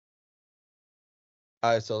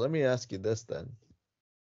 All right, so let me ask you this then.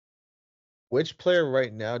 Which player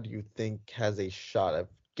right now do you think has a shot of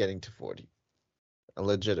getting to 40? A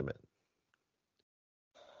legitimate.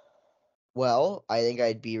 Well, I think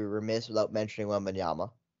I'd be remiss without mentioning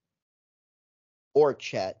Wembanyama. Or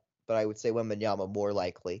Chet, but I would say Wembanyama more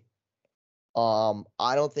likely. I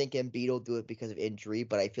don't think Embiid will do it because of injury,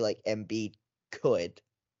 but I feel like Embiid could.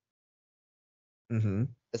 Mm-hmm.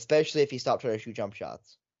 Especially if he stopped trying to shoot jump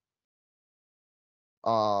shots.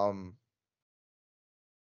 I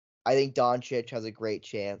think Doncic has a great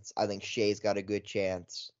chance. I think Shea's got a good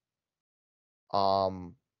chance. I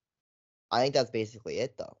think that's basically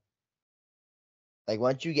it, though. Like,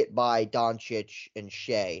 once you get by Doncic and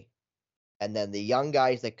Shea, and then the young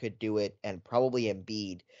guys that could do it, and probably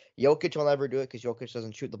Embiid. Jokic will never do it because Jokic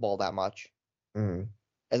doesn't shoot the ball that much. Mm-hmm.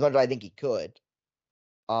 As much as I think he could.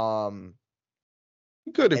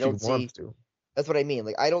 He could if he wants to. That's what I mean.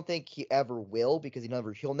 Like, I don't think he ever will because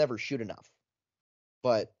he'll never shoot enough.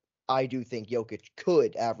 But I do think Jokic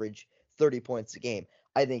could average 30 points a game.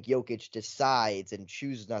 I think Jokic decides and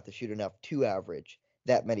chooses not to shoot enough to average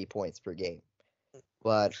that many points per game.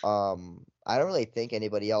 But I don't really think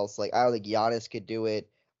anybody else. Like, I don't think Giannis could do it.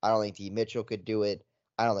 I don't think D. Mitchell could do it.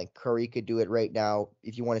 I don't think Curry could do it right now.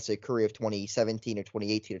 If you want to say Curry of 2017 or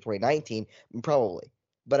 2018 or 2019, probably.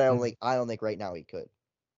 But I don't think right now he could.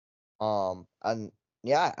 And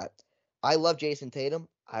yeah, I love Jason Tatum.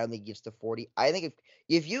 I don't think he gets to 40. I think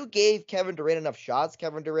if you gave Kevin Durant enough shots,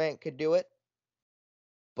 Kevin Durant could do it.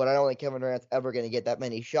 But I don't think Kevin Durant's ever going to get that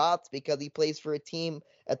many shots because he plays for a team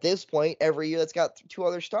at this point every year that's got two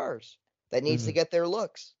other stars that needs to get their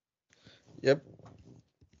looks. Yep.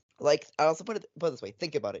 Like, I also put it this way.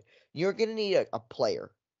 Think about it. You're going to need a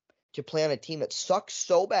player to play on a team that sucks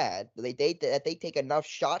so bad that they take enough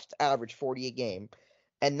shots to average 40 a game,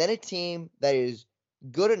 and then a team that is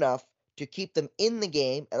good enough to keep them in the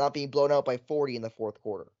game and not being blown out by 40 in the fourth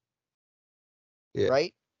quarter. Yeah.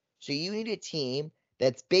 Right? So you need a team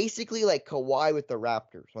that's basically like Kawhi with the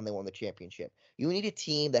Raptors when they won the championship. You need a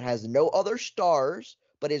team that has no other stars,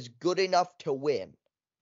 but is good enough to win.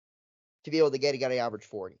 To be able to get a guy to average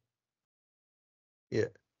 40. Yeah.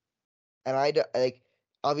 And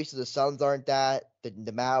obviously the Suns aren't that. The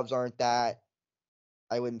Mavs aren't that.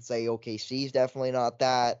 I wouldn't say OKC's definitely not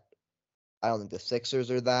that. I don't think the Sixers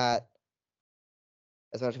are that.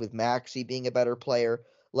 Especially with Maxey being a better player.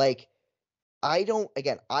 Like, I don't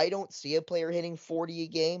see a player hitting 40 a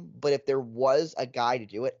game, but if there was a guy to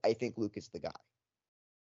do it, I think Luke is the guy.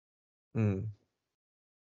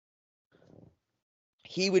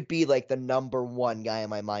 He would be like the number one guy in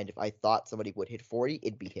my mind. If I thought somebody would hit 40,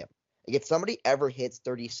 it'd be him. Like, if somebody ever hits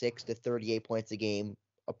 36 to 38 points a game,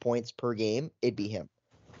 points per game, it'd be him.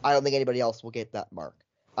 I don't think anybody else will get that mark.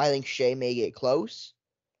 I think Shea may get close.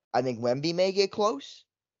 I think Wemby may get close.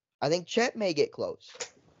 I think Chet may get close.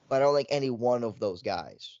 But I don't think any one of those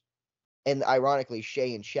guys. And ironically,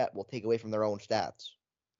 Shea and Chet will take away from their own stats.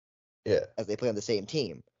 Yeah. As they play on the same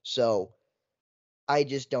team. So I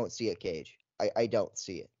just don't see it, Cage. I don't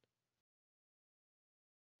see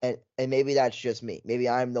it. And maybe that's just me. Maybe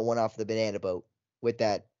I'm the one off the banana boat with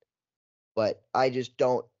that. But I just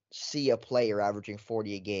don't see a player averaging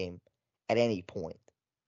 40 a game at any point.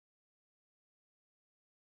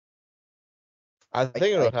 I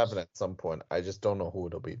think it'll happen at some point. I just don't know who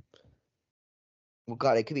it'll be. Well,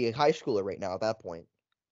 God, it could be a high schooler right now at that point.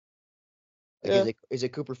 Like, is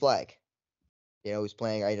it Cooper Flagg? You know, who's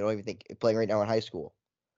playing, I don't even think, playing right now in high school.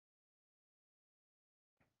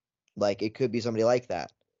 Like, it could be somebody like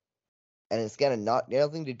that. And it's going to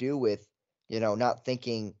nothing to do with, not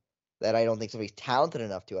thinking that I don't think somebody's talented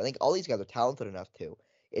enough to. I think all these guys are talented enough to.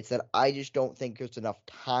 It's that I just don't think there's enough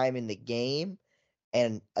time in the game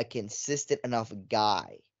and a consistent enough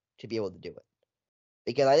guy to be able to do it.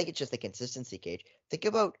 Because I think it's just the consistency, Cage. Think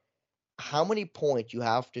about how many points you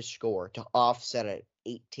have to score to offset an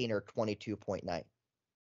 18 or 22 point night.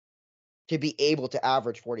 to be able to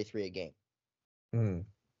average 43 a game. Mm.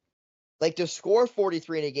 Like, to score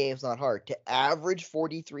 43 in a game is not hard. To average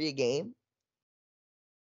 43 a game?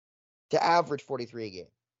 To average 43 a game.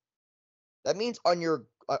 That means on your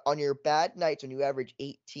bad nights when you average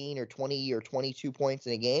 18 or 20 or 22 points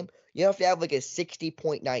in a game, you have to have like a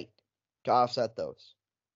 60-point night to offset those.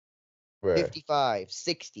 Right. 55,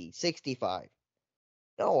 60, 65. You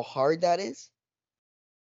know how hard that is?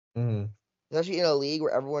 Mm. Especially in a league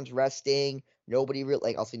where everyone's resting, nobody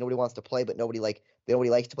really I'll say nobody wants to play, but nobody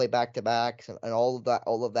likes to play back-to-backs and all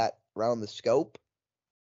of that around the scope.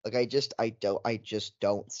 Like, I just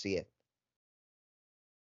don't see it.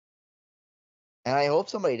 And I hope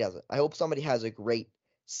somebody does it. I hope somebody has a great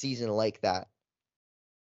season like that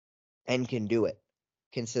and can do it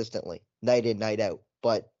consistently, night in, night out.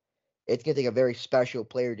 But it's going to take a very special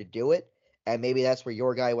player to do it, and maybe that's where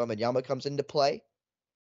your guy Wembanyama comes into play.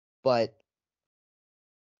 But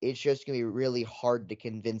it's just going to be really hard to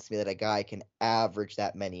convince me that a guy can average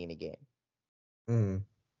that many in a game. Mm.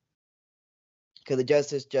 Because it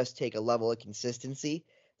does just take a level of consistency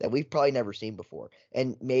that we've probably never seen before.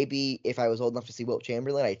 And maybe if I was old enough to see Wilt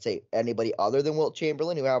Chamberlain, I'd say anybody other than Wilt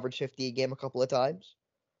Chamberlain who averaged 50 a game a couple of times.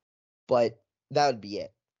 But that would be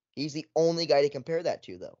it. He's the only guy to compare that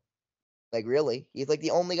to, though. Like, really? He's like the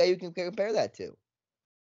only guy you can compare that to.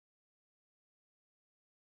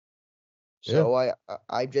 So Yeah.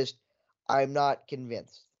 I'm not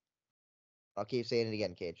convinced. I'll keep saying it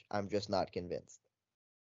again, Cage. I'm just not convinced.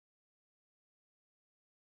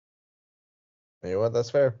 You know what? That's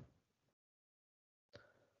fair.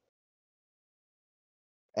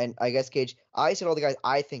 And I guess, Cage, I said all the guys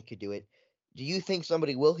I think could do it. Do you think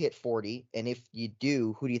somebody will hit 40? And if you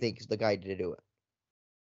do, who do you think is the guy to do it?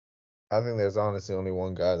 I think there's honestly only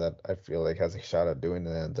one guy that I feel like has a shot at doing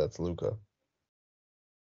that, and that's Luka.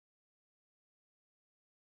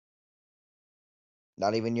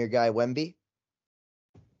 Not even your guy Wemby?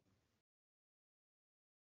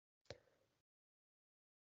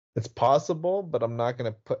 It's possible, but I'm not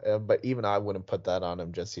gonna put. But even I wouldn't put that on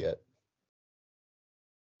him just yet.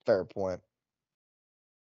 Fair point.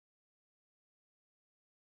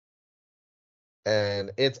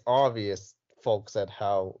 And it's obvious, folks, at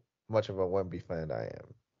how much of a Wemby fan I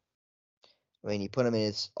am. I mean, you put him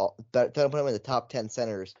in put him in the top 10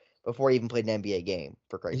 centers before he even played an NBA game,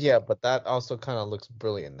 for Christ's Yeah, sake. but that also kind of looks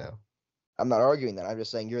brilliant now. I'm not arguing that. I'm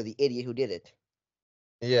just saying you're the idiot who did it.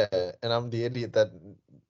 Yeah, and I'm the idiot that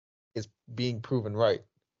is being proven right.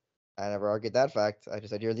 I never argued that fact. I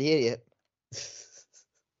just said you're the idiot.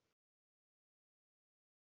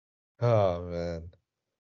 Oh man.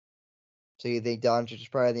 So you think Doncic is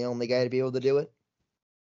probably the only guy to be able to do it?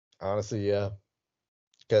 Honestly, yeah.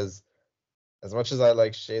 Because as much as I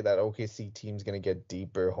like Shea, that OKC team's gonna get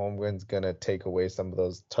deeper. Holmgren's gonna take away some of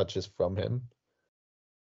those touches from him.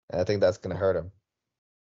 And I think that's gonna hurt him.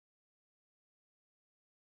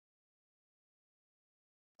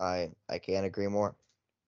 I can't agree more.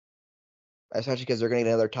 Especially because they're going to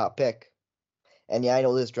get another top pick. And yeah, I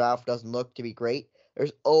know this draft doesn't look to be great.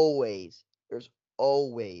 There's always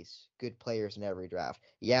good players in every draft.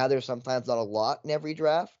 Yeah, there's sometimes not a lot in every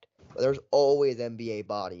draft, but there's always NBA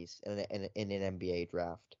bodies in an NBA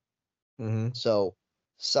draft. Mm-hmm. So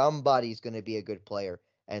somebody's going to be a good player,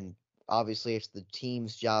 and obviously it's the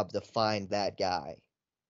team's job to find that guy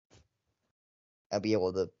and be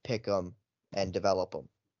able to pick them and develop them.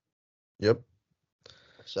 Yep.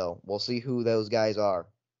 So we'll see who those guys are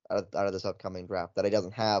out of this upcoming draft. That he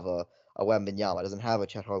doesn't have a Wembanyama, doesn't have a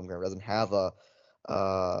Chet Holmgren, doesn't have a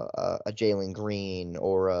Jalen Green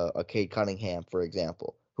or a Cade Cunningham, for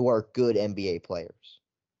example, who are good NBA players.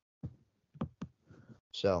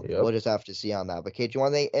 So we'll just have to see on that. But Cade, do you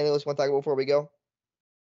want anything else you want to talk about before we go?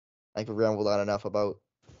 I think we've rambled on enough about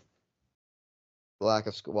the lack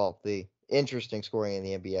of the interesting scoring in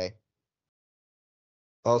the NBA.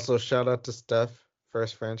 Also, shout out to Steph,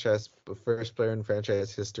 first player in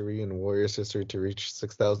franchise history and Warriors history to reach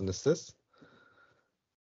 6,000 assists.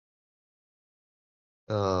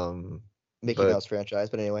 Mickey Mouse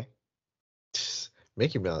franchise, but anyway.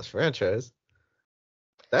 Mickey Mouse franchise.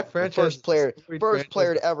 That franchise. First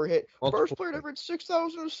player to ever hit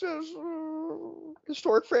 6,000 assists.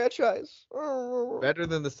 Historic franchise. Better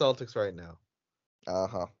than the Celtics right now.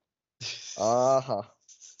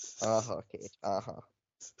 Cage.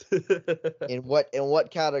 In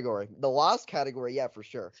what category? The loss category, yeah, for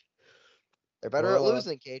sure. They're better at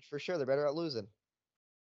losing, Cage, for sure. They're better at losing.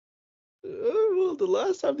 Well, the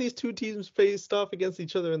last time these two teams faced off against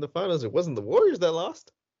each other in the finals, it wasn't the Warriors that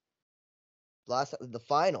lost. In the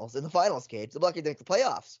finals, Cage. The lucky to make the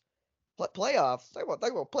playoffs. Playoffs. Talk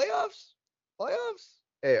about playoffs. Playoffs.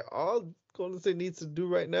 Hey, all Golden State needs to do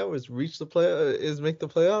right now is make the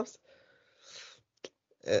playoffs,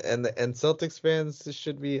 and Celtics fans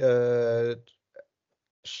should be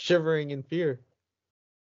shivering in fear.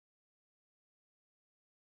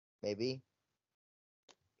 Maybe,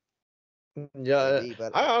 Yeah, maybe,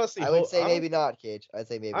 but I honestly I would hope say maybe not, Cage. I'd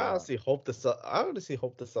say maybe I not. honestly hope I honestly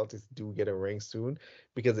hope the Celtics do get a ring soon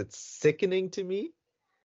because it's sickening to me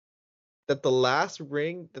that the last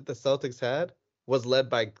ring that the Celtics had was led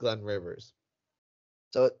by Glenn Rivers.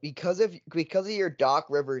 So because of your Doc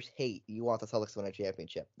Rivers hate, you want the Celtics to win a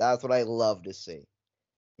championship. That's what I love to see.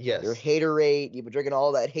 Your Yes, haterade, you've been drinking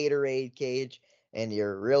all that haterade, Cage, and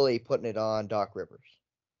you're really putting it on Doc Rivers.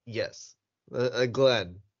 yes,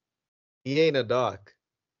 Glenn. He ain't a doc.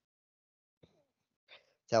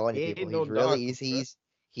 Telling you He people, ain't no doc, bruh.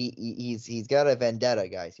 he's got a vendetta,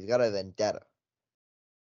 guys. He's got a vendetta.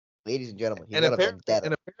 Ladies and gentlemen, he's And got a apparently,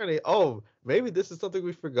 vendetta. oh, maybe this is something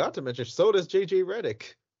we forgot to mention. So does JJ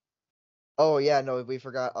Redick. Oh yeah, no, we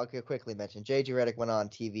forgot. I'll quickly mention JJ Redick went on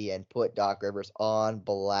TV and put Doc Rivers on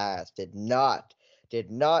blast. Did not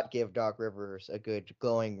give Doc Rivers a good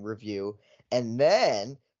glowing review. And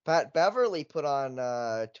then Pat Beverly put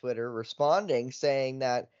on Twitter responding saying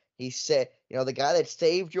that he said, the guy that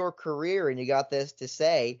saved your career and you got this to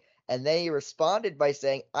say. And then he responded by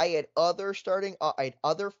saying, I had other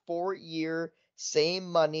 4-year same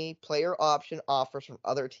money player option offers from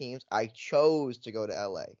other teams. I chose to go to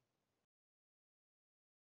LA.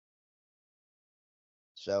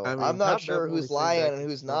 So I I'm mean, not Pat sure Beverly who's saying lying that and 'cause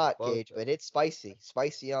who's he's on the not, Bucks. Cage, but it's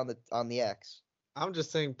spicy on the X. I'm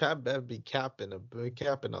just saying Pat Bev be capping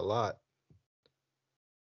a lot.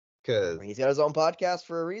 Cause He's got his own podcast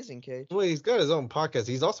for a reason, Cage. well, he's got his own podcast.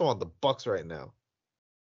 He's also on the Bucks right now.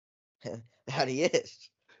 That he is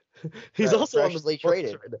He's also on the freshly Bucks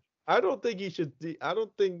traded. right now. I don't think he should. I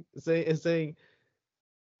don't think saying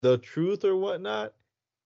the truth or whatnot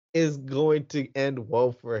is going to end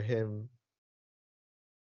well for him,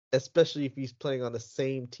 especially if he's playing on the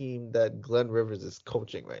same team that Glenn Rivers is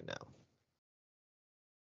coaching right now.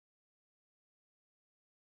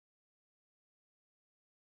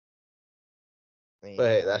 I mean, But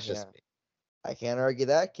hey, yeah, that's yeah. just me. I can't argue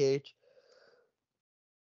that, Cage.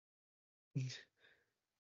 I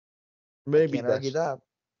Maybe can't argue that's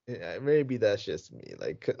that. maybe that's just me.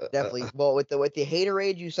 Like, Definitely. Well, with the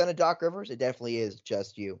haterade you sent to Doc Rivers, it definitely is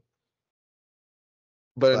just you.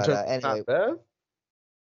 but in But terms of anyway, Pat Bev,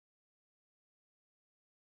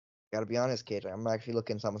 gotta be honest, Cage. I'm actually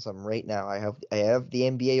looking at something right now. I have the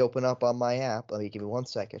NBA open up on my app. Let me give me 1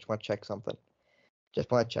 second. I just want to check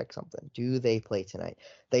something. Do they play tonight?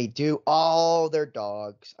 They do. Oh, they're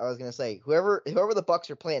dogs. I was gonna say whoever the Bucks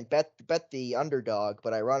are playing, bet the underdog.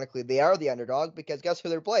 But ironically, they are the underdog because guess who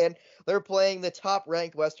they're playing? They're playing the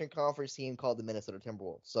top-ranked Western Conference team called the Minnesota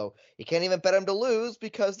Timberwolves. So you can't even bet them to lose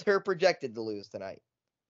because they're projected to lose tonight.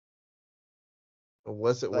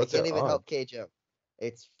 what's So I their can't even odds? help Cage out.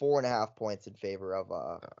 It's 4.5 points in favor of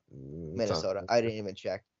Sounds Minnesota. I didn't even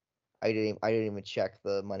check. I didn't even check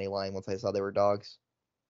the money line once I saw they were dogs.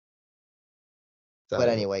 But sound-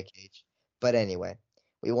 anyway, Cage. But anyway,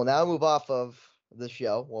 we will now move off of the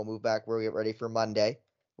show. We'll move back where we get ready for Monday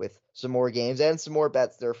with some more games and some more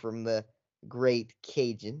bets there from the great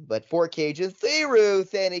Cajun. But for Cajun, Theru,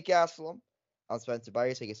 Thany Castle. I'm Spencer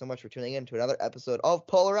Byers. Thank you so much for tuning in to another episode of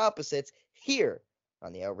Polar Opposites here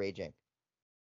on the Outraging